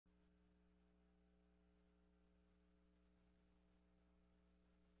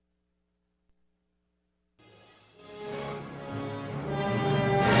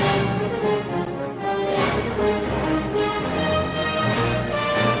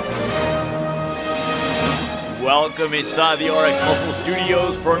Welcome inside the RX Muscle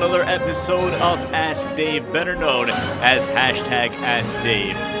Studios for another episode of Ask Dave, better known as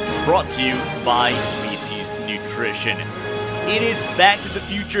 #AskDave, brought to you by Species Nutrition. It is Back to the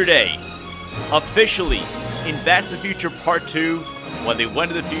Future Day. Officially, in Back to the Future Part 2, when they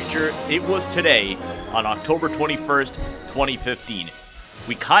went to the future, it was today, on October 21st, 2015.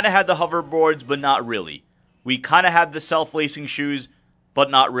 We kind of had the hoverboards, but not really. We kind of had the self-lacing shoes, but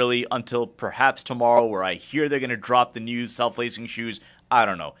not really until perhaps tomorrow, where I hear they're going to drop the new self-lacing shoes. I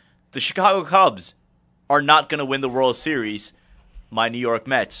don't know. The Chicago Cubs are not going to win the World Series. My New York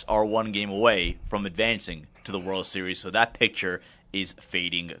Mets are one game away from advancing to the World Series, so that picture is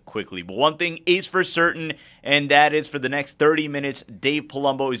fading quickly. But one thing is for certain, and that is for the next 30 minutes, Dave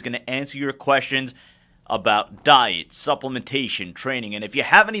Palumbo is going to answer your questions about diet, supplementation, training. And if you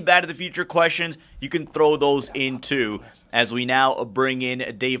have any Back to the Future questions, you can throw those in too, as we now bring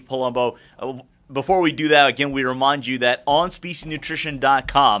in Dave Palumbo. Before we do that, again, we remind you that on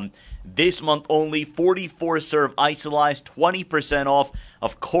SpeciesNutrition.com, this month only, 44-serve Isolyze, 20% off.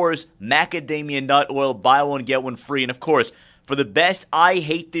 Of course, macadamia nut oil, buy one, get one free. And of course, for the best I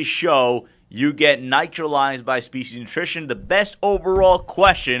Hate This Show, you get Nitrolyzed by Species Nutrition. The best overall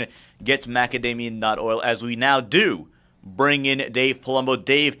question gets macadamia nut oil, as we now do bring in Dave Palumbo.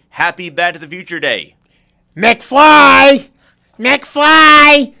 Dave, happy Back to the Future Day. McFly!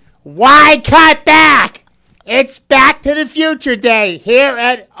 Why cut back? It's Back to the Future Day here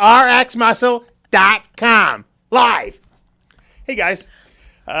at rxmuscle.com. Live. Hey, guys.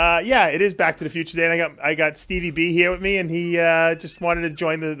 Yeah, it is Back to the Future Day, and I got Stevie B here with me, and he just wanted to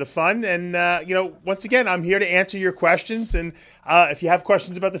join the fun. And once again, I'm here to answer your questions. And if you have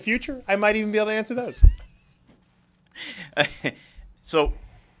questions about the future, I might even be able to answer those. So,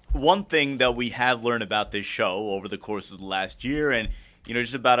 one thing that we have learned about this show over the course of the last year, and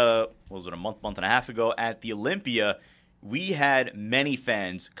just about a month and a half ago at the Olympia, we had many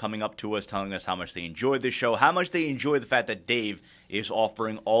fans coming up to us telling us how much they enjoyed this show, how much they enjoy the fact that Dave is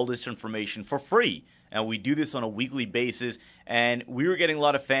offering all this information for free. And we do this on a weekly basis, and we were getting a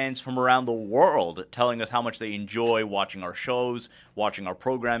lot of fans from around the world telling us how much they enjoy watching our shows, watching our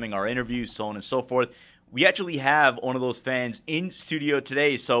programming, our interviews, so on and so forth. We actually have one of those fans in studio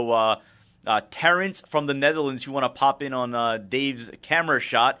today. So Terrence from the Netherlands, you want to pop in on Dave's camera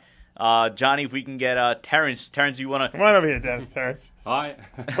shot. Johnny, if we can get Terrence. Terrence, you want to... Come on over here, Terrence. Hi.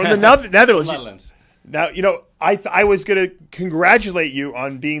 From the Netherlands. Netherlands. Now, I was going to congratulate you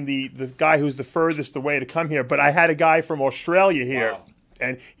on being the guy who's the furthest away to come here, but I had a guy from Australia here, wow.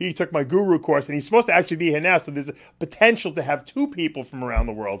 And he took my guru course, and he's supposed to actually be here now, so there's a potential to have two people from around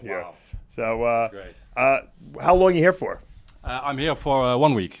the world here. Wow. So, great. How long are you here for? I'm here for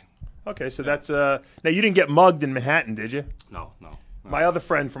 1 week. Okay, so that's... now, you didn't get mugged in Manhattan, did you? No. My other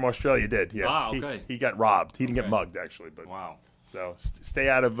friend from Australia did, yeah. Ah, okay. He got robbed. He didn't get mugged, actually. But wow. So stay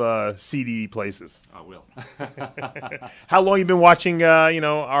out of seedy places. I will. How long you been watching,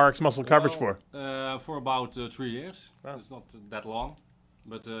 RX Muscle coverage for? For about 3 years. Wow. It's not that long.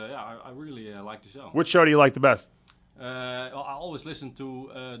 But, I really like the show. Which show do you like the best? I always listen to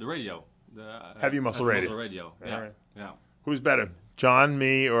the radio. The Heavy Muscle Radio. Yeah. Right. Yeah. Who's better, John,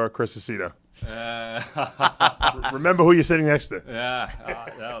 me, or Chris Aceto? Remember who you're sitting next to. Yeah,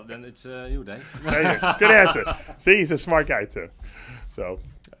 then it's you, Dave. Good answer. See, he's a smart guy too. So,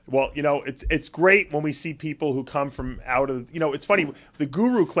 well, it's great when we see people who come from out of, it's funny, the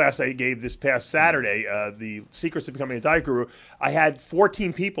guru class I gave this past Saturday, the Secrets of Becoming a Diet Guru, I had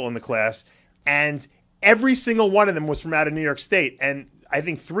 14 people in the class, and every single one of them was from out of New York State, and I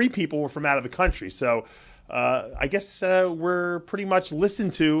think 3 people were from out of the country. So, I guess we're pretty much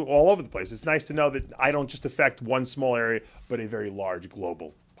listened to all over the place. It's nice to know that I don't just affect one small area, but a very large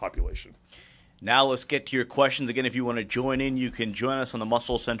global population. Now let's get to your questions. Again, if you want to join in, you can join us on the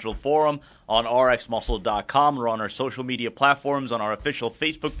Muscle Central Forum on rxmuscle.com or on our social media platforms, on our official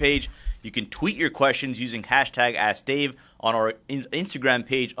Facebook page. You can tweet your questions using #AskDave on our Instagram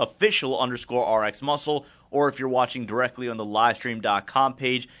page, official_RxMuscle, or if you're watching directly on the livestream.com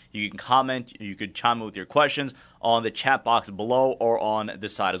page, you can comment, you can chime in with your questions on the chat box below or on the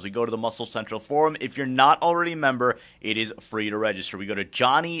side. As we go to the Muscle Central Forum, if you're not already a member, it is free to register. We go to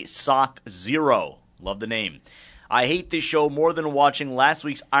Johnny Sock Zero. Love the name. I hate this show more than watching last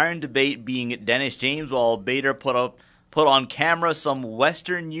week's Iron Debate being Dennis James while Bader put on camera some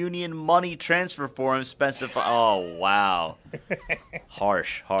Western Union money transfer form specify. Oh, wow.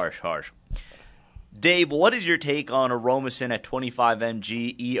 Harsh. Dave, what is your take on Aromacin at 25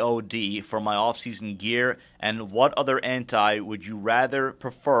 mg EOD for my off-season gear, and what other anti would you rather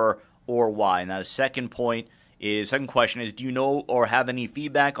prefer or why? Now, the second point Second question is, do you know or have any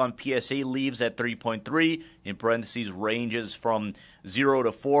feedback on PSA leaves at 3.3? In parentheses, ranges from 0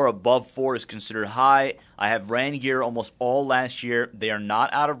 to 4. Above 4 is considered high. I have ran gear almost all last year. They are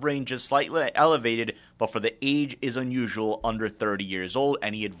not out of range, just slightly elevated, but for the age is unusual, under 30 years old.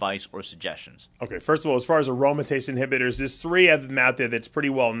 Any advice or suggestions? Okay, first of all, as far as aromatase inhibitors, there's 3 of them out there that's pretty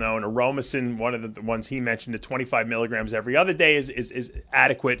well known. Aromacin, one of the ones he mentioned, at 25 milligrams every other day is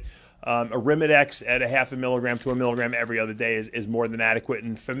adequate. Arimidex at 0.5 milligram to 1 milligram every other day is more than adequate,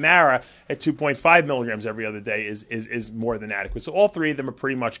 and Femara at 2.5 milligrams every other day is more than adequate. So all 3 of them are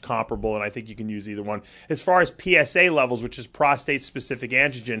pretty much comparable, and I think you can use either one. As far as PSA levels, which is prostate-specific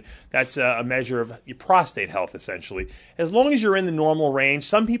antigen, that's a measure of your prostate health, essentially. As long as you're in the normal range,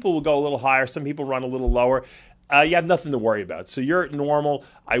 some people will go a little higher, some people run a little lower. You have nothing to worry about. So you're normal.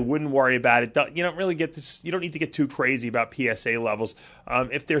 I wouldn't worry about it. You don't really get this. You don't need to get too crazy about PSA levels.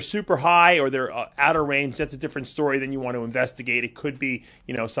 If they're super high or they're out of range, that's a different story. Then you want to investigate. It could be,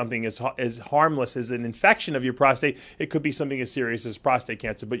 something as harmless as an infection of your prostate. It could be something as serious as prostate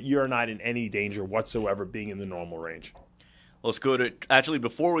cancer. But you're not in any danger whatsoever being in the normal range. Let's go to, actually,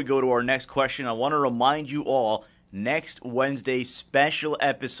 before we go to our next question, I want to remind you all, next Wednesday, special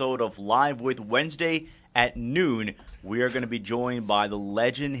episode of Live with Wednesday at noon, we are going to be joined by the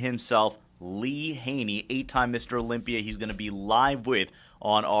legend himself, Lee Haney, 8-time Mr. Olympia. He's going to be live with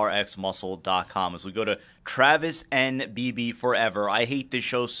on rxmuscle.com. As we go to Travis and BB Forever. I hate this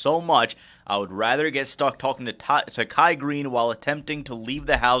show so much, I would rather get stuck talking to Kai Green while attempting to leave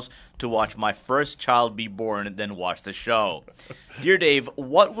the house to watch my first child be born than watch the show. Dear Dave,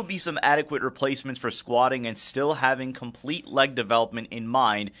 what would be some adequate replacements for squatting and still having complete leg development in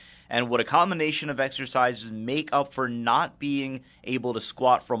mind? And would a combination of exercises make up for not being able to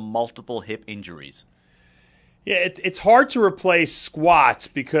squat from multiple hip injuries? Yeah, it's hard to replace squats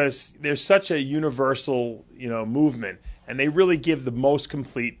because there's such a universal, movement, and they really give the most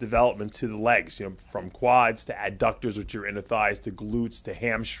complete development to the legs, from quads to adductors, which are inner thighs, to glutes, to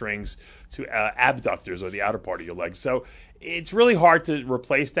hamstrings, to abductors, or the outer part of your legs. So it's really hard to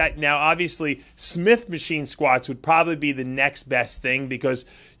replace that. Now, obviously, Smith machine squats would probably be the next best thing because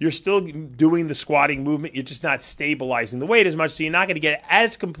you're still doing the squatting movement. You're just not stabilizing the weight as much, so you're not going to get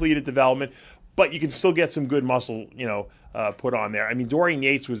as complete a development, but you can still get some good muscle, put on there. I mean, Dorian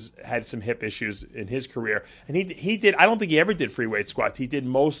Yates had some hip issues in his career, and he did. I don't think he ever did free weight squats. He did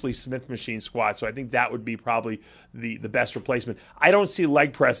mostly Smith machine squats, so I think that would be probably the best replacement. I don't see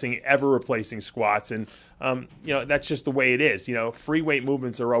leg pressing ever replacing squats, and that's just the way it is. Free weight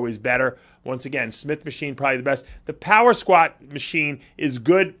movements are always better. Once again, Smith machine probably the best. The power squat machine is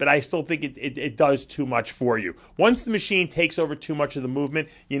good, but I still think it does too much for you. Once the machine takes over too much of the movement,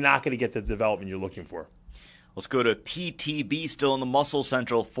 you're not going to get the development you're looking for. Let's go to PTB, still in the Muscle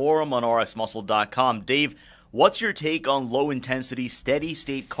Central forum on rxmuscle.com. Dave, what's your take on low-intensity,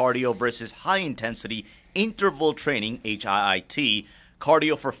 steady-state cardio versus high-intensity interval training, HIIT,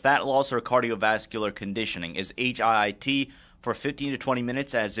 cardio for fat loss or cardiovascular conditioning? Is HIIT for 15 to 20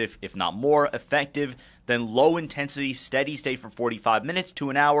 minutes as if not more, effective than low-intensity, steady-state for 45 minutes to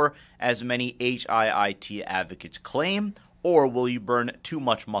an hour, as many HIIT advocates claim, or will you burn too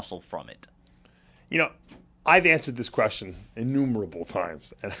much muscle from it? I've answered this question innumerable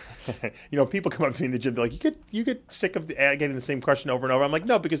times, and people come up to me in the gym, they're like, "You get sick of getting the same question over and over." I'm like,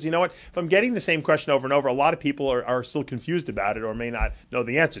 "No, because you know what? If I'm getting the same question over and over, a lot of people are still confused about it or may not know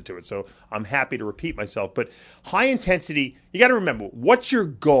the answer to it. So I'm happy to repeat myself. But high intensity, you got to remember, what's your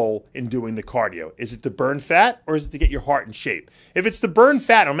goal in doing the cardio? Is it to burn fat or is it to get your heart in shape? If it's to burn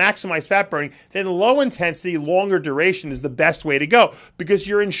fat or maximize fat burning, then low intensity, longer duration is the best way to go because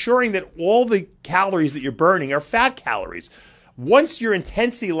you're ensuring that all the calories that you're burning are fat calories. Once your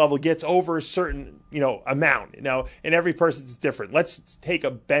intensity level gets over a certain amount, and every person's different. Let's take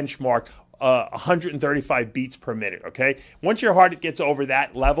a benchmark, 135 beats per minute, okay? Once your heart gets over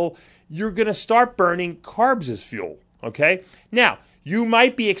that level, you're going to start burning carbs as fuel, okay? Now, you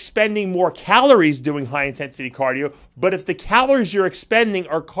might be expending more calories doing high-intensity cardio, but if the calories you're expending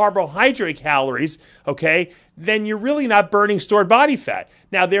are carbohydrate calories, okay, then you're really not burning stored body fat.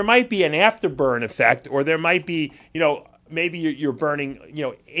 Now, there might be an afterburn effect, or there might be, maybe you're burning,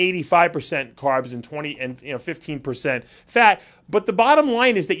 85% carbs and 15% fat. But the bottom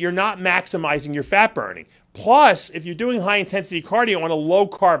line is that you're not maximizing your fat burning. Plus, if you're doing high-intensity cardio on a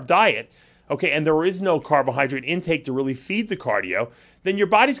low-carb diet, okay, and there is no carbohydrate intake to really feed the cardio, then your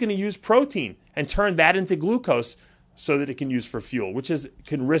body's going to use protein and turn that into glucose so that it can use for fuel, which is you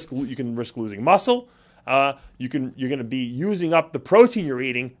can risk losing muscle. you're going to be using up the protein you're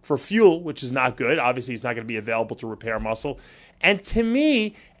eating for fuel, which is not good. Obviously, it's not going to be available to repair muscle. And to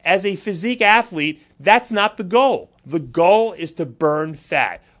me, as a physique athlete, that's not the goal. The goal is to burn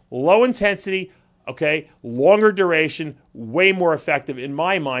fat. Low intensity, okay, longer duration, way more effective in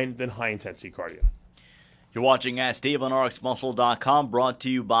my mind than high intensity cardio. You're watching Ask Dave on RxMuscle.com, brought to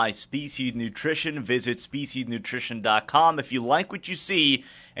you by Species Nutrition. Visit speciesnutrition.com. If you like what you see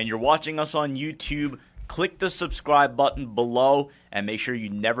and you're watching us on YouTube, click the subscribe button below and make sure you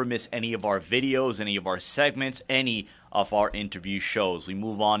never miss any of our videos, any of our segments, any of our interview shows. We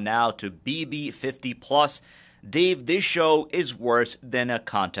move on now to BB50+. Dave, this show is worse than a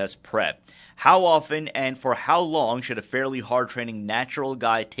contest prep. How often and for how long should a fairly hard-training natural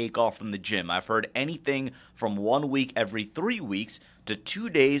guy take off from the gym? I've heard anything from 1 week every 3 weeks to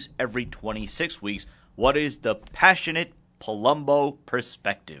 2 days every 26 weeks. What is the passionate Palumbo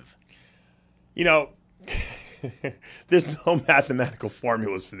perspective? You know, there's no mathematical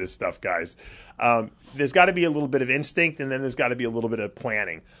formulas for this stuff, guys. There's got to be a little bit of instinct, and then there's got to be a little bit of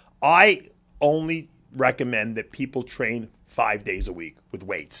planning. I only recommend that people train 5 days a week with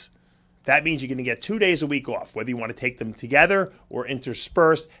weights. That means you're going to get 2 days a week off, whether you want to take them together or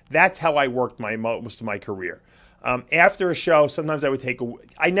interspersed. That's how I worked most of my career. After a show, sometimes I would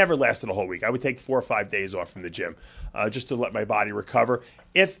I never lasted a whole week. I would take 4 or 5 days off from the gym just to let my body recover.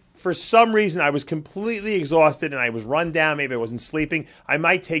 If for some reason I was completely exhausted and I was run down, maybe I wasn't sleeping, I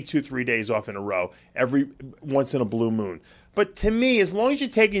might take 2-3 days off in a row once in a blue moon. But to me, as long as you're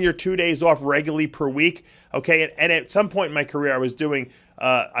taking your 2 days off regularly per week, okay, and at some point in my career I was doing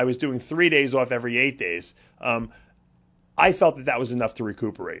 3 days off every 8 days, I felt that was enough to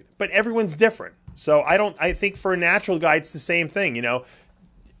recuperate. But everyone's different. So I think for a natural guy, it's the same thing. You know,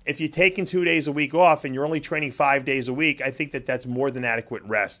 if you're taking 2 days a week off and you're only training 5 days a week, I think that's more than adequate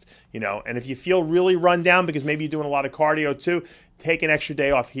rest. You know, and if you feel really run down because maybe you're doing a lot of cardio too, take an extra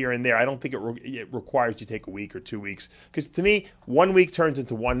day off here and there. I don't think it requires you to take a week or 2 weeks. Because to me, 1 week turns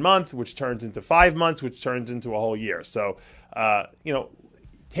into 1 month, which turns into 5 months, which turns into a whole year. So, you know,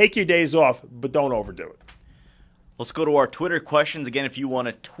 take your days off, but don't overdo it. Let's go to our Twitter questions. Again, if you want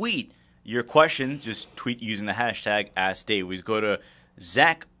to tweet your question, just tweet using the hashtag AskDave. We go to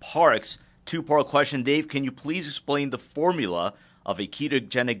Zach Parks. 2-part question. Dave, can you please explain the formula of a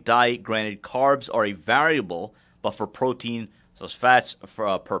ketogenic diet? Granted, carbs are a variable, but for protein, so fats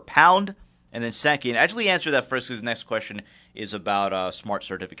per pound. And then second, actually answer that first because the next question is about SMART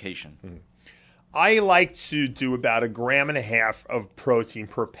certification. Mm-hmm. I like to do about 1.5 grams of protein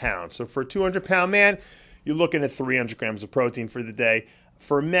per pound. So for a 200-pound man, you're looking at 300 grams of protein for the day.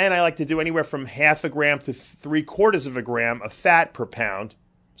 For men, I like to do anywhere from 0.5 gram to 3/4 gram of fat per pound.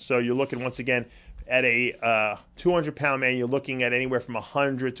 So you're looking, once again, at a 200-pound man, you're looking at anywhere from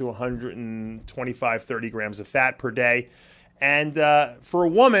 100 to 125, 30 grams of fat per day. And for a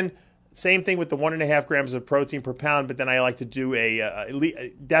woman, same thing with the 1.5 grams of protein per pound, but then I like to do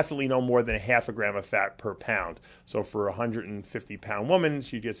definitely no more than 0.5 gram of fat per pound. So for a 150-pound woman,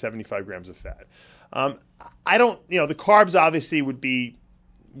 she'd get 75 grams of fat. The carbs obviously would be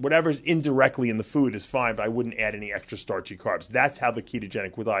whatever's indirectly in the food is fine, but I wouldn't add any extra starchy carbs. That's how the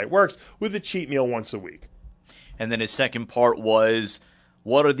ketogenic diet works, with a cheat meal once a week. And then his second part was,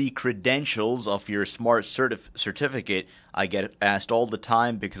 what are the credentials of your SMART certificate? I get asked all the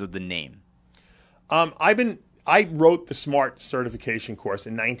time because of the name. I wrote the SMART certification course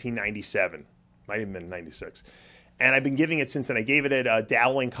in 1997. Might have been 96. And I've been giving it since then. I gave it at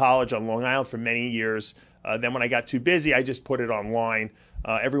Dowling College on Long Island for many years. Then when I got too busy, I just put it online.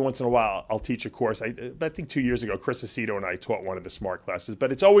 Every once in a while, I'll teach a course. I think 2 years ago, Chris Aceto and I taught one of the SMART classes.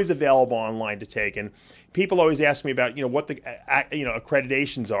 But it's always available online to take. And people always ask me about, what the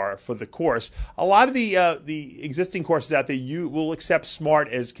accreditations are for the course. A lot of the existing courses out there, you will accept SMART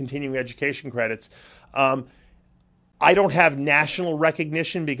as continuing education credits. I don't have national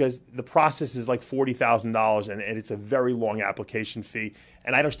recognition because the process is like $40,000 and it's a very long application fee.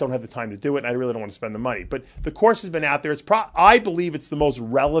 And I just don't have the time to do it, and I really don't want to spend the money. But the course has been out there. I believe it's the most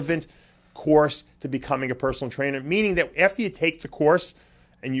relevant course to becoming a personal trainer, meaning that after you take the course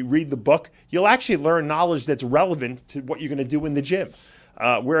and you read the book, you'll actually learn knowledge that's relevant to what you're going to do in the gym.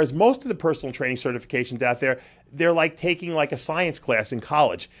 Whereas most of the personal training certifications out there, they're like taking like a science class in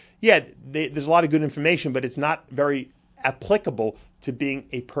college. Yeah, there's a lot of good information, but it's not very applicable to being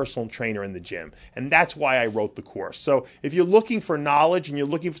a personal trainer in the gym. And that's why I wrote the course. So if you're looking for knowledge and you're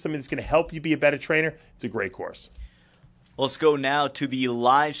looking for something that's going to help you be a better trainer, it's a great course. Let's go now to the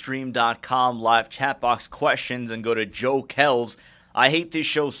livestream.com live chat box questions and go to Joe Kells. I hate this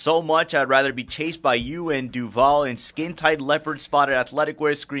show so much, I'd rather be chased by you and Duval in skin-tight leopard-spotted athletic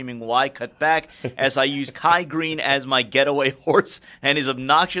wear screaming, why cut back, as I use Kai Green as my getaway horse and his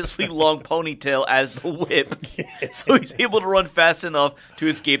obnoxiously long ponytail as the whip, so he's able to run fast enough to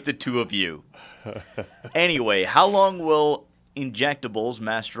escape the two of you. Anyway, how long will injectables,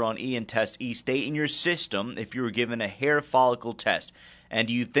 Masteron E and Test E, stay in your system if you were given a hair follicle test? And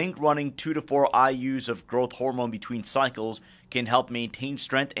do you think running 2 to 4 IUs of growth hormone between cycles can help maintain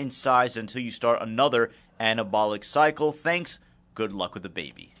strength and size until you start another anabolic cycle? Thanks. Good luck with the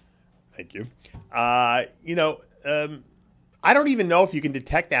baby. Thank you. I don't even know if you can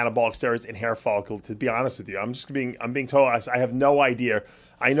detect anabolic steroids in hair follicle, to be honest with you. I'm being told I have no idea.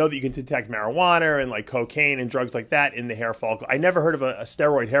 I know that you can detect marijuana and like cocaine and drugs like that in the hair follicle. I never heard of a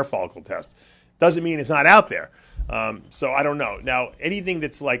steroid hair follicle test. Doesn't mean it's not out there. So I don't know. Now, anything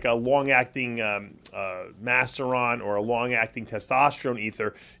that's like a long-acting Masteron or a long-acting testosterone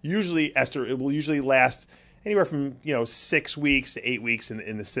ether, it will usually last anywhere from 6 weeks to 8 weeks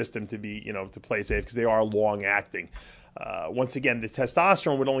in the system to be to play safe, because they are long-acting. Once again, the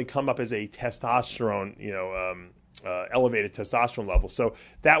testosterone would only come up as a testosterone, elevated testosterone level, so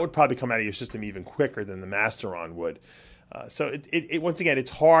that would probably come out of your system even quicker than the Masteron would. So once again, it's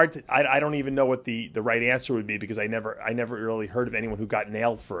hard. I don't even know what the right answer would be, because I never really heard of anyone who got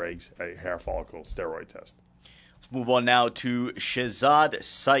nailed for a hair follicle steroid test. Let's move on now to Shazad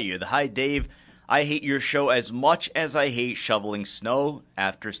Sayed. Hi, Dave. I hate your show as much as I hate shoveling snow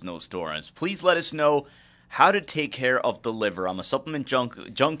after snowstorms. Please let us know how to take care of the liver. I'm a supplement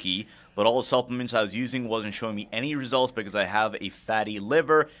junkie, but all the supplements I was using wasn't showing me any results because I have a fatty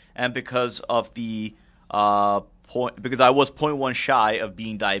liver, and because of the because I was 0.1 shy of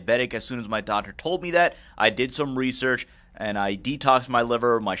being diabetic. As soon as my doctor told me that, I did some research and I detoxed my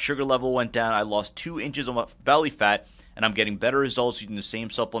liver. My sugar level went down. I lost 2 inches of my belly fat, and I'm getting better results using the same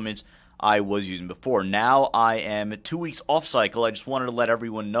supplements I was using before. Now I am 2 weeks off cycle. I just wanted to let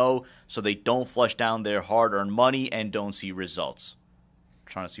everyone know so they don't flush down their hard-earned money and don't see results.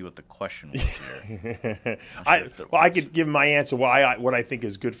 I'm trying to see what the question was here. I could give my answer what I think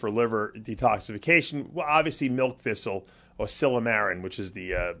is good for liver detoxification. Well, obviously milk thistle, or silymarin, which is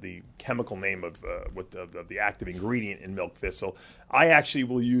the chemical name of the active ingredient in milk thistle. I actually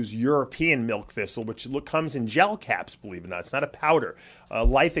will use European milk thistle, which comes in gel caps, believe it or not. It's not a powder.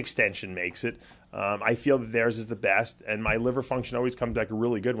 Life Extension makes it. I feel that theirs is the best, and my liver function always comes back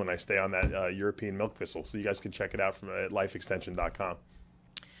really good when I stay on that European milk thistle. So you guys can check it out from lifeextension.com.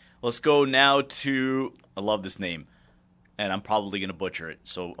 Let's go now to, I love this name, and I'm probably going to butcher it,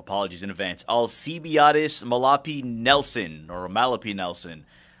 so apologies in advance. Alcibiades Malapi Nelson, or Malapi Nelson.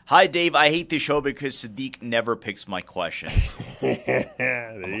 Hi, Dave. I hate this show because Sadiq never picks my questions.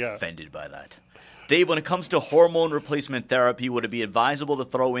 There you go. Offended by that. Dave, when it comes to hormone replacement therapy, would it be advisable to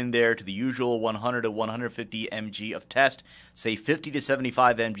throw in there to the usual 100 to 150 mg of test, say 50 to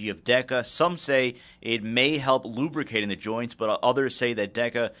 75 mg of DECA? Some say it may help lubricating the joints, but others say that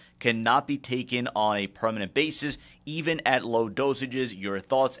DECA cannot be taken on a permanent basis, even at low dosages. Your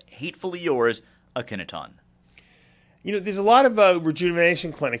thoughts? Hatefully yours, Akhenaton. There's a lot of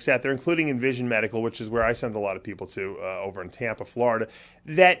rejuvenation clinics out there, including Envision Medical, which is where I send a lot of people to over in Tampa, Florida,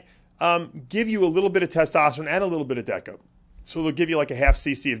 that give you a little bit of testosterone and a little bit of DECA. So they'll give you like a half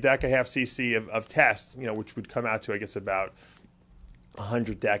cc of DECA, half cc of test, which would come out to, I guess, about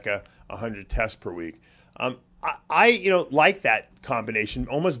 100 DECA, 100 tests per week. I like that combination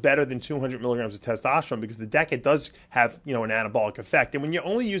almost better than 200 milligrams of testosterone, because the DECA does have, an anabolic effect. And when you're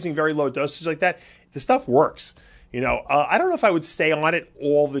only using very low doses like that, the stuff works. I don't know if I would stay on it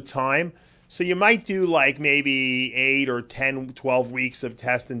all the time. So you might do like maybe 8 or 10, 12 weeks of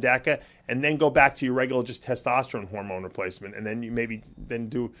test and DECA, and then go back to your regular just testosterone hormone replacement. And then you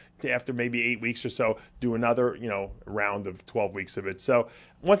do, after maybe 8 weeks or so, do another, round of 12 weeks of it. So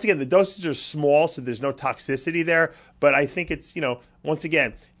once again, the dosages are small, so there's no toxicity there. But I think it's, once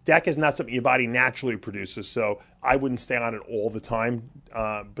again, DECA is not something your body naturally produces, so I wouldn't stay on it all the time.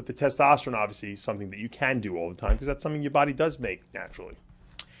 But the testosterone, obviously, is something that you can do all the time, because that's something your body does make naturally.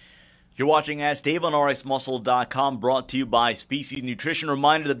 You're watching Ask Dave on RxMuscle.com, brought to you by Species Nutrition.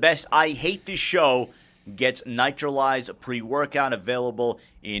 Reminder, the best I Hate This Show gets Nitralized pre-workout, available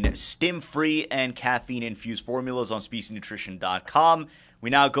in stim-free and caffeine-infused formulas on SpeciesNutrition.com. We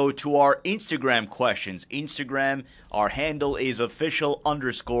now go to our Instagram questions. Instagram, our handle is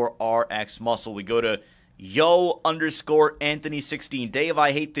official_RxMuscle. We go to yo_Anthony16. Dave,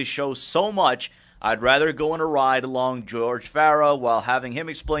 I hate this show so much, I'd rather go on a ride along George Farah while having him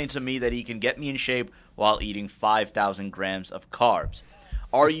explain to me that he can get me in shape while eating 5,000 grams of carbs.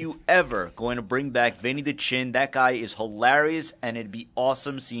 Are you ever going to bring back Vinny the Chin? That guy is hilarious, and it'd be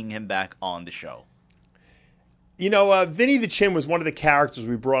awesome seeing him back on the show. You know, Vinny the Chin was one of the characters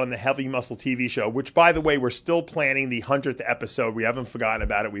we brought on the Heavy Muscle TV show, which, by the way, we're still planning the 100th episode. We haven't forgotten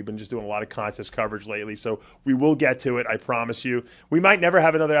about it. We've been just doing a lot of contest coverage lately, so we will get to it, I promise you. We might never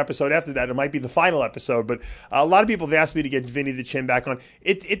have another episode after that. It might be the final episode, but a lot of people have asked me to get Vinny the Chin back on.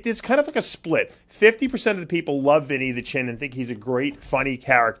 It's kind of like a split. 50% of the people love Vinny the Chin and think he's a great, funny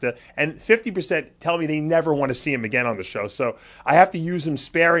character, and 50% tell me they never want to see him again on the show. So I have to use him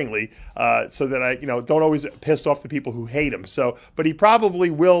sparingly so that I don't always piss off the people who hate him. So, but he probably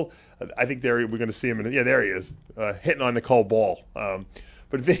will. I think we're going to see him. There he is, hitting on Nicole Ball.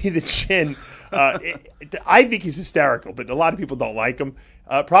 But Vinny the Chin, I think he's hysterical, but a lot of people don't like him.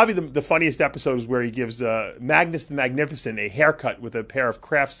 Probably the funniest episode is where he gives Magnus the Magnificent a haircut with a pair of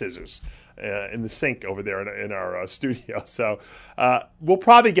craft scissors in the sink over there in our studio. So we'll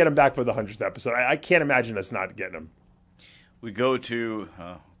probably get him back for the 100th episode. I can't imagine us not getting him. We go to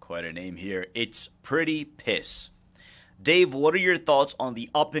quite a name here. It's Pretty Piss. Dave, what are your thoughts on the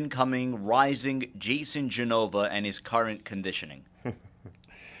up-and-coming, rising Jason Genova and his current conditioning?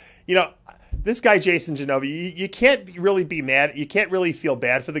 This guy, Jason Genova, you can't really be mad. You can't really feel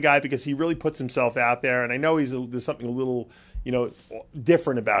bad for the guy because he really puts himself out there. And I know there's something a little,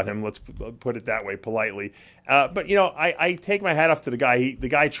 different about him. Let's put it that way, politely. But I take my hat off to the guy. The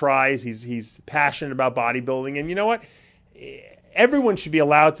guy tries. He's passionate about bodybuilding. And you know what? Everyone should be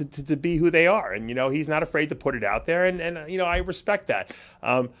allowed to be who they are. And, he's not afraid to put it out there. And I respect that.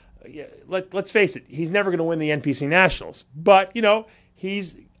 Let's face it. He's never going to win the NPC Nationals. But,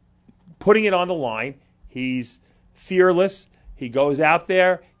 he's putting it on the line. He's fearless. He goes out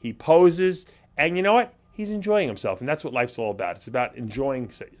there. He poses. And you know what? He's enjoying himself. And that's what life's all about. It's about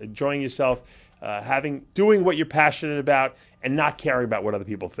enjoying yourself, doing what you're passionate about, and not caring about what other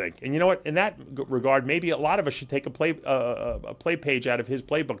people think. And you know what? In that regard, maybe a lot of us should take a play page out of his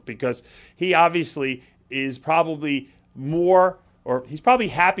playbook, because he obviously is probably he's probably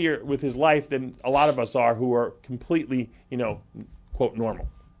happier with his life than a lot of us are, who are completely, quote, normal.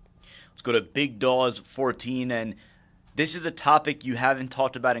 Let's go to Big Dawes 14, and this is a topic you haven't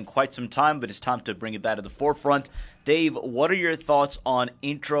talked about in quite some time, but it's time to bring it back to the forefront. Dave, what are your thoughts on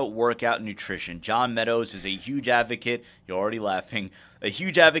intra-workout nutrition? John Meadows is a huge advocate, you're already laughing, a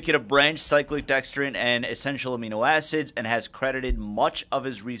huge advocate of branched cyclic dextrin and essential amino acids, and has credited much of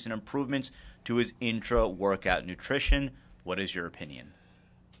his recent improvements to his intra-workout nutrition. What is your opinion?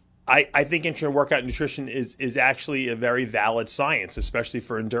 I think intra-workout nutrition is actually a very valid science, especially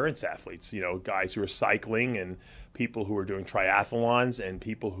for endurance athletes. Guys who are cycling, and people who are doing triathlons, and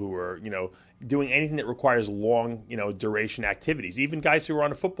people who are, doing anything that requires long, duration activities. Even guys who are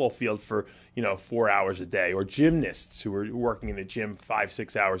on a football field for, 4 hours a day, or gymnasts who are working in a gym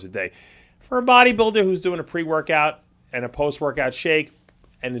 5-6 hours a day. For a bodybuilder who's doing a pre-workout and a post-workout shake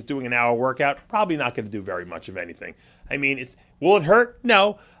and is doing an hour workout, probably not going to do very much of anything. I mean, will it hurt?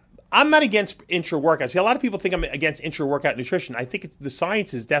 No. I'm not against intra-workout. See, a lot of people think I'm against intra-workout nutrition. I think the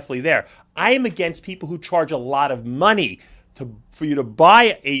science is definitely there. I am against people who charge a lot of money for you to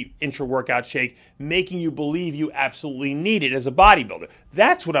buy a intra-workout shake, making you believe you absolutely need it as a bodybuilder.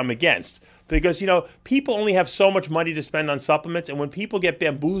 That's what I'm against. Because, people only have so much money to spend on supplements, and when people get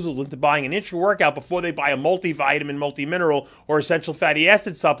bamboozled into buying an intra-workout before they buy a multivitamin, multimineral, or essential fatty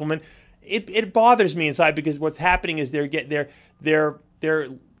acid supplement, it bothers me inside, because what's happening is they're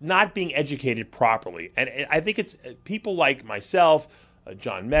not being educated properly. And I think it's people like myself,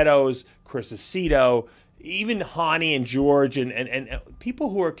 John Meadows, Chris Aceto, even Hani and George, and people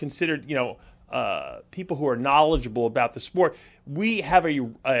who are considered, people who are knowledgeable about the sport. We have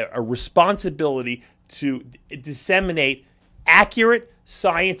a responsibility to disseminate accurate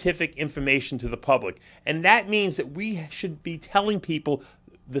scientific information to the public. And that means that we should be telling people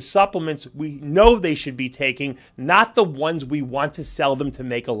the supplements we know they should be taking, not the ones we want to sell them to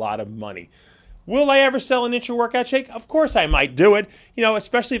make a lot of money. Will I ever sell an intra-workout shake? Of course I might do it,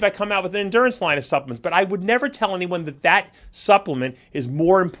 especially if I come out with an endurance line of supplements. But I would never tell anyone that supplement is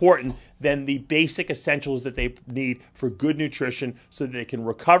more important than the basic essentials that they need for good nutrition, so that they can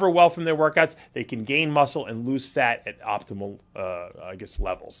recover well from their workouts, they can gain muscle and lose fat at optimal,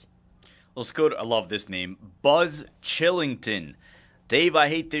 levels. Let's go to, I love this name, Buzz Chillington. Dave, I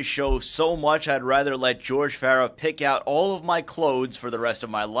hate this show so much I'd rather let George Farah pick out all of my clothes for the rest of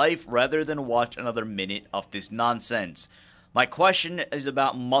my life rather than watch another minute of this nonsense. My question is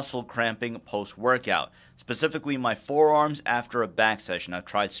about muscle cramping post-workout, specifically my forearms after a back session. I've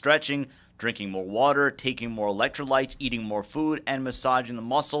tried stretching, drinking more water, taking more electrolytes, eating more food, and massaging the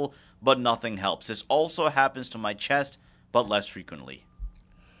muscle, but nothing helps. This also happens to my chest, but less frequently.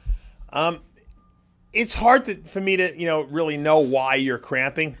 It's hard for me to, really know why you're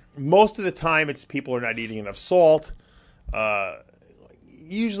cramping. Most of the time, it's people are not eating enough salt.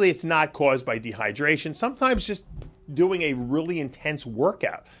 Usually, it's not caused by dehydration. Sometimes just doing a really intense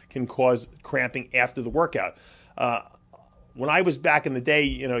workout can cause cramping after the workout. When I was back in the day,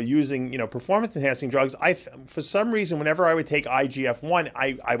 using, performance-enhancing drugs, for some reason, whenever I would take IGF-1,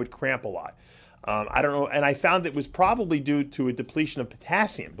 I would cramp a lot. I don't know, and I found it was probably due to a depletion of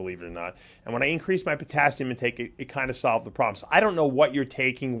potassium, believe it or not. And when I increased my potassium intake, it kind of solved the problem. So I don't know what you're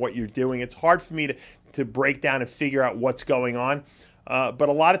taking, what you're doing. It's hard for me to break down and figure out what's going on. But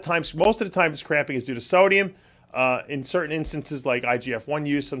a lot of times, most of the time, this cramping is due to sodium. In certain instances, like IGF-1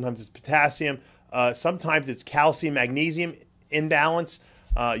 use, sometimes it's potassium. Sometimes it's calcium, magnesium imbalance.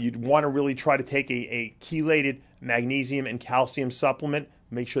 You'd want to really try to take a chelated magnesium and calcium supplement.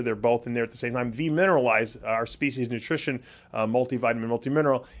 Make sure they're both in there at the same time. V-Mineralize, our Species Nutrition multivitamin,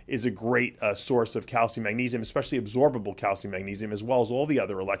 multimineral, is a great source of calcium, magnesium, especially absorbable calcium, magnesium, as well as all the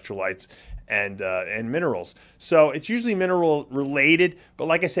other electrolytes and minerals. So it's usually mineral related, but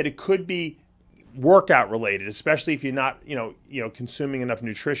like I said, it could be workout related, especially if you're not, consuming enough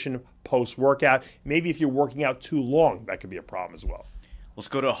nutrition post-workout. Maybe if you're working out too long, that could be a problem as well. Let's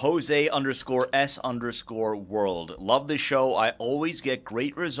go to Jose_S_world. Love the show. I always get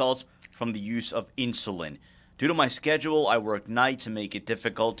great results from the use of insulin. Due to my schedule, I work nights and make it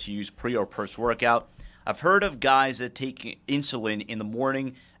difficult to use pre or post-workout. I've heard of guys that take insulin in the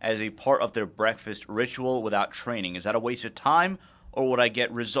morning as a part of their breakfast ritual without training. Is that a waste of time, or would I get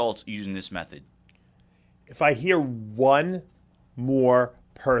results using this method? If I hear one more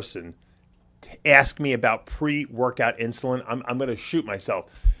person ask me about pre-workout insulin, I'm going to shoot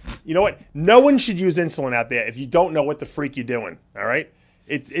myself. You know what? No one should use insulin out there if you don't know what the freak you're doing, all right?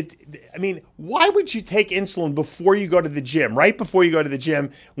 I mean, why would you take insulin before you go to the gym, right before you go to the gym,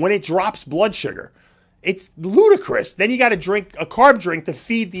 when it drops blood sugar? It's ludicrous. Then you got to drink a carb drink to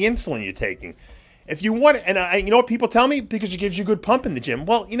feed the insulin you're taking. If you want, and you know what people tell me? Because it gives you a good pump in the gym.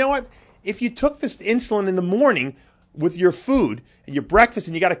 Well, you know what? If you took this insulin in the morning with your food and your breakfast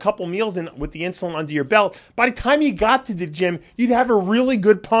and you got a couple meals in with the insulin under your belt, by the time you got to the gym, you'd have a really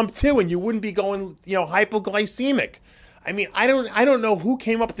good pump too, and you wouldn't be going, hypoglycemic. I mean, I don't know who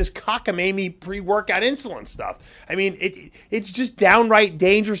came up with this cockamamie pre-workout insulin stuff. I mean, it's just downright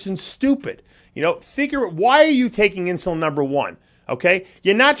dangerous and stupid. Figure out, why are you taking insulin, number one? Okay?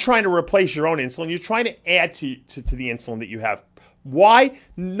 You're not trying to replace your own insulin. You're trying to add to the insulin that you have. Why?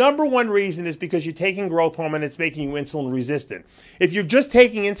 Number one reason is because you're taking growth hormone. It's making you insulin resistant. If you're just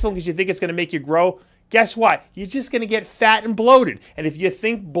taking insulin because you think it's going to make you grow, guess what? You're just going to get fat and bloated. And if you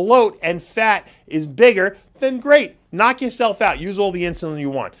think bloat and fat is bigger, then great. Knock yourself out. Use all the insulin you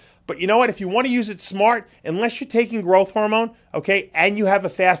want. But you know what? If you want to use it smart, unless you're taking growth hormone, okay, and you have a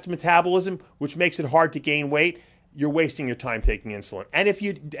fast metabolism, which makes it hard to gain weight, you're wasting your time taking insulin. And if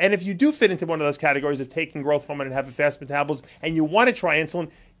you do fit into one of those categories of taking growth hormone and have a fast metabolism, and you want to try insulin,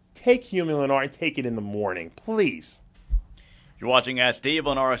 take Humulin R and take it in the morning, please. You're watching Ask Dave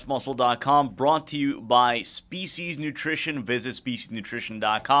on RxMuscle.com, brought to you by Species Nutrition. Visit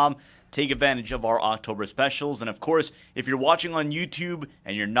speciesnutrition.com. Take advantage of our October specials. And of course, if you're watching on YouTube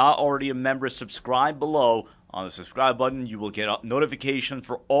and you're not already a member, subscribe below. On the subscribe button, you will get notifications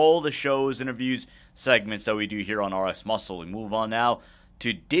for all the shows, interviews, segments that we do here on RX Muscle. We move on now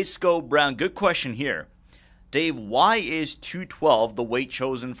to Disco Brown. Good question here. Dave, why is 212 the weight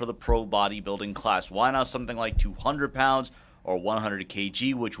chosen for the pro bodybuilding class? Why not something like 200 pounds or 100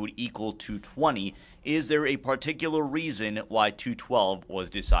 kg, which would equal 220? Is there a particular reason why 212 was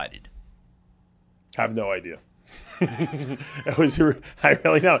decided? I have no idea. I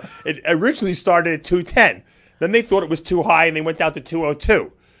really don't. It originally started at 210. Then they thought it was too high and they went down to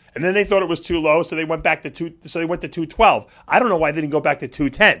 202. And then they thought it was too low, so they went back to so they went to 212. I don't know why they didn't go back to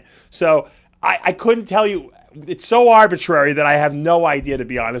 210. So I couldn't tell you. It's so arbitrary that I have no idea, to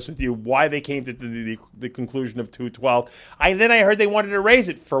be honest with you, why they came to the conclusion of 212. Then I heard they wanted to raise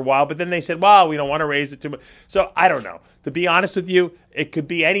it for a while, but then they said, well, we don't want to raise it too much. So I don't know. To be honest with you, it could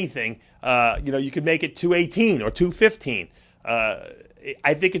be anything. You could make it 218 or 215.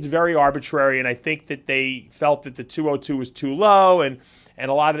 I think it's very arbitrary, and I think that they felt that the 202 was too low, and a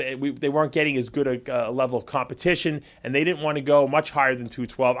lot of it, they weren't getting as good a level of competition, and they didn't want to go much higher than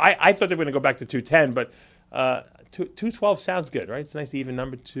 212. I thought they were going to go back to 210, but 212 sounds good, right? It's a nice even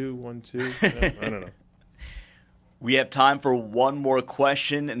number, 212. I don't know. We have time for one more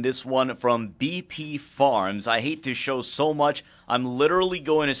question, and this one from BP Farms. I hate this show so much, I'm literally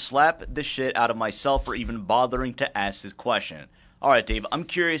going to slap the shit out of myself for even bothering to ask this question. All right, Dave, I'm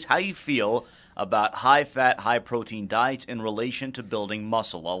curious how you feel about high-fat, high-protein diets in relation to building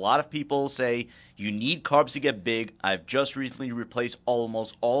muscle. A lot of people say you need carbs to get big. I've just recently replaced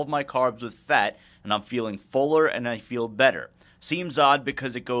almost all of my carbs with fat, and I'm feeling fuller and I feel better. Seems odd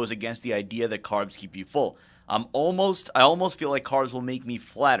because it goes against the idea that carbs keep you full. I almost feel like carbs will make me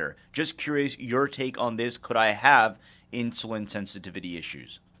flatter. Just curious your take on this. Could I have insulin sensitivity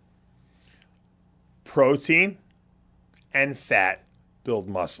issues? Protein and fat build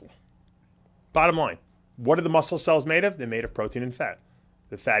muscle. Bottom line, what are the muscle cells made of? They're made of protein and fat.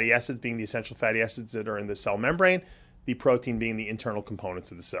 The fatty acids being the essential fatty acids that are in the cell membrane, the protein being the internal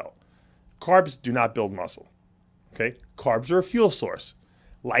components of the cell. Carbs do not build muscle. Okay? Carbs are a fuel source.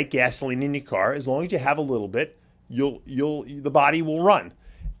 Like gasoline in your car, as long as you have a little bit, the body will run.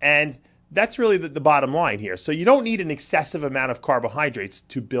 And that's really the bottom line here. So you don't need an excessive amount of carbohydrates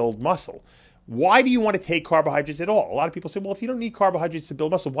to build muscle. Why do you want to take carbohydrates at all? A lot of people say, well, if you don't need carbohydrates to build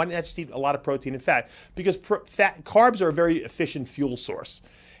muscle, why don't you just eat a lot of protein and fat? Because carbs are a very efficient fuel source.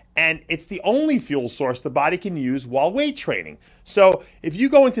 And it's the only fuel source the body can use while weight training. So if you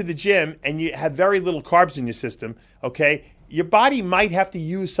go into the gym and you have very little carbs in your system, okay, your body might have to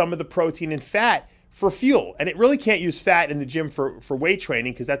use some of the protein and fat for fuel. And it really can't use fat in the gym for weight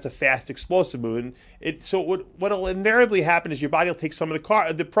training because that's a fast, explosive movement. So what will invariably happen is your body will take some of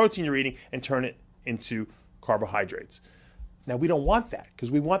the protein you're eating and turn it into carbohydrates. Now, we don't want that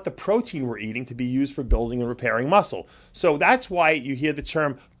because we want the protein we're eating to be used for building and repairing muscle. So that's why you hear the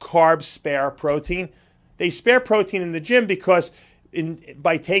term carb spare protein. They spare protein in the gym because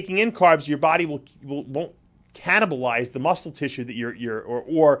by taking in carbs, your body won't cannibalize the muscle tissue that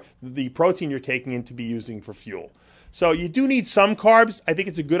or the protein you're taking in to be using for fuel. So you do need some carbs. I think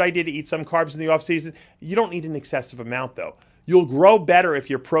it's a good idea to eat some carbs in the off season. You don't need an excessive amount though. You'll grow better if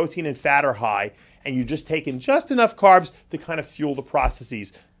your protein and fat are high and you just take in just enough carbs to kind of fuel the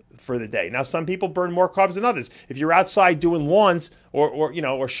processes for the day. Now, some people burn more carbs than others. If you're outside doing lawns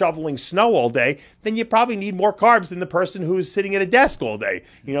or shoveling snow all day, then you probably need more carbs than the person who is sitting at a desk all day,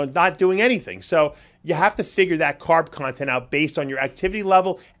 not doing anything. So you have to figure that carb content out based on your activity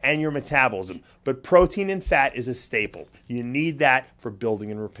level and your metabolism. But protein and fat is a staple. You need that for building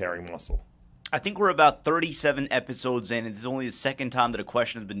and repairing muscle. I think we're about 37 episodes in, and this is only the second time that a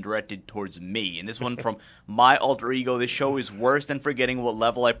question has been directed towards me. And this one from my alter ego. This show is worse than forgetting what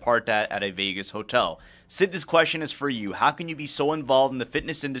level I parked at a Vegas hotel. Sid, this question is for you. How can you be so involved in the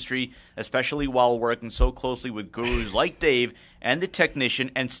fitness industry, especially while working so closely with gurus like Dave and the technician,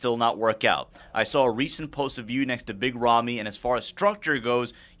 and still not work out? I saw a recent post of you next to Big Ramy, and as far as structure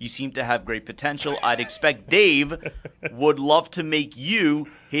goes, you seem to have great potential. I'd expect Dave would love to make you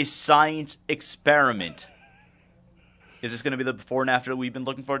his science experiment. Is this going to be the before and after that we've been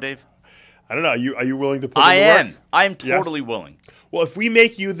looking for, Dave? I don't know. Are you willing to put in the work? I am totally willing. Well, if we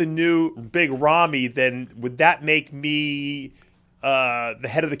make you the new Big Ramy, then would that make me the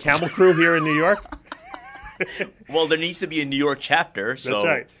head of the Camel Crew here in New York? Well, there needs to be a New York chapter. So that's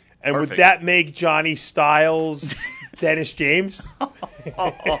right. And perfect. Would that make Johnny Styles Dennis James?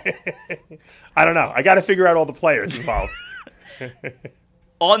 I don't know. I got to figure out all the players involved.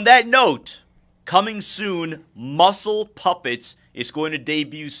 On that note, coming soon, Muscle Puppets is going to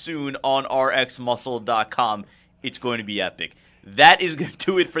debut soon on rxmuscle.com. It's going to be epic. That is going to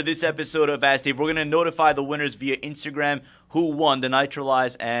do it for this episode of Ask Dave. We're going to notify the winners via Instagram who won the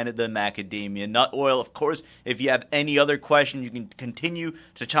Nitralize and the Macadamia Nut Oil. Of course, if you have any other question, you can continue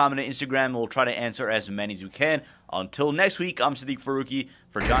to chime in on Instagram, and we'll try to answer as many as we can. Until next week, I'm Sadiq Faruqi.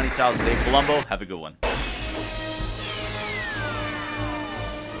 For Johnny Styles and Dave Palumbo, have a good one.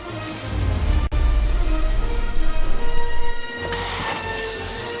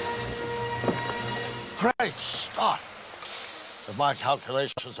 Great start. If my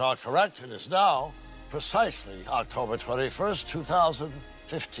calculations are correct, it is now precisely October 21st,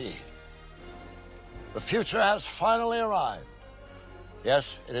 2015. The future has finally arrived.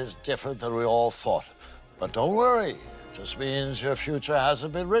 Yes, it is different than we all thought. But don't worry, it just means your future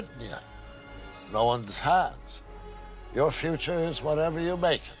hasn't been written yet. No one's has. Your future is whatever you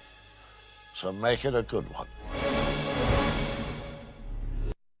make it. So make it a good one.